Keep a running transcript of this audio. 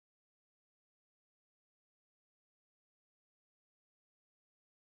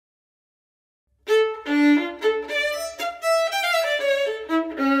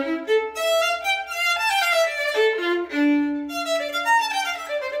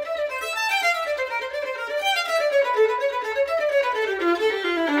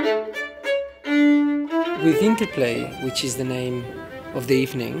With Interplay, which is the name of the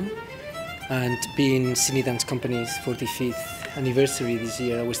evening, and being Cine Dance Company's 45th anniversary this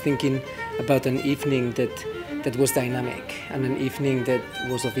year, I was thinking about an evening that was dynamic, and an evening that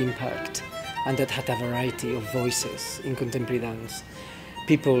was of impact, and that had a variety of voices in contemporary dance.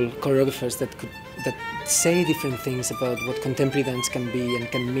 People, choreographers that say different things about what contemporary dance can be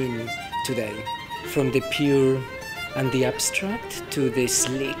and can mean today. From the pure and the abstract to the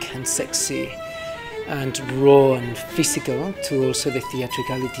sleek and sexy and raw and physical to also the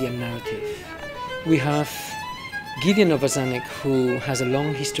theatricality and narrative. We have Gideon Obarzanek, who has a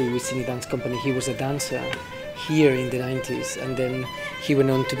long history with Cine Dance Company. He was a dancer here in the 90s, and then he went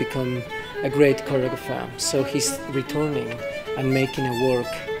on to become a great choreographer. So he's returning and making a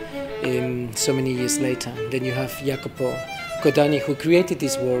work so many years later. Then you have Jacopo, Godani, who created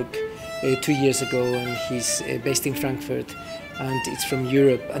this work 2 years ago, and he's based in Frankfurt, and it's from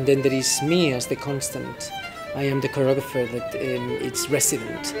Europe. And then there is me as the constant. I am the choreographer that it's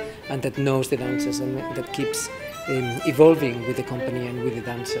resident and that knows the dancers and that keeps evolving with the company and with the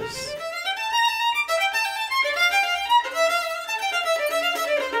dancers.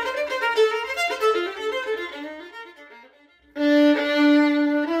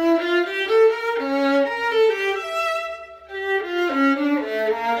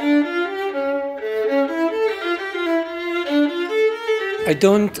 I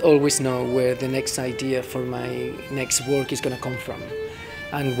don't always know where the next idea for my next work is going to come from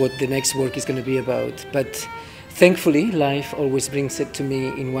and what the next work is going to be about, but thankfully life always brings it to me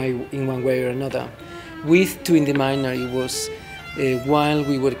in one way or another. With Two in the Minor, it was while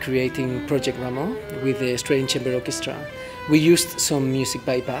we were creating Project Ramo with the Australian Chamber Orchestra, we used some music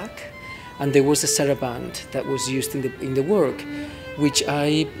by Bach, and there was a saraband that was used in the work, which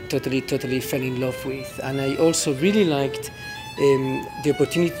I totally fell in love with, and I also really liked the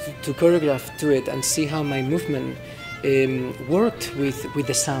opportunity to choreograph to it and see how my movement worked with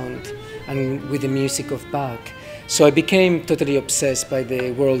the sound and with the music of Bach. So I became totally obsessed by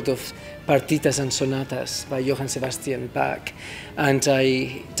the world of partitas and sonatas by Johann Sebastian Bach, and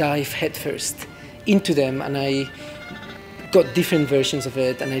I dived headfirst into them, and I got different versions of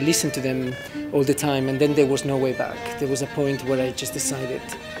it, and I listened to them all the time, and then there was no way back. There was a point where I just decided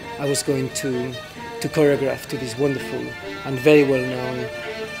I was going to choreograph to this wonderful and very well-known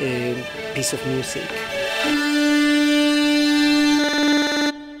piece of music.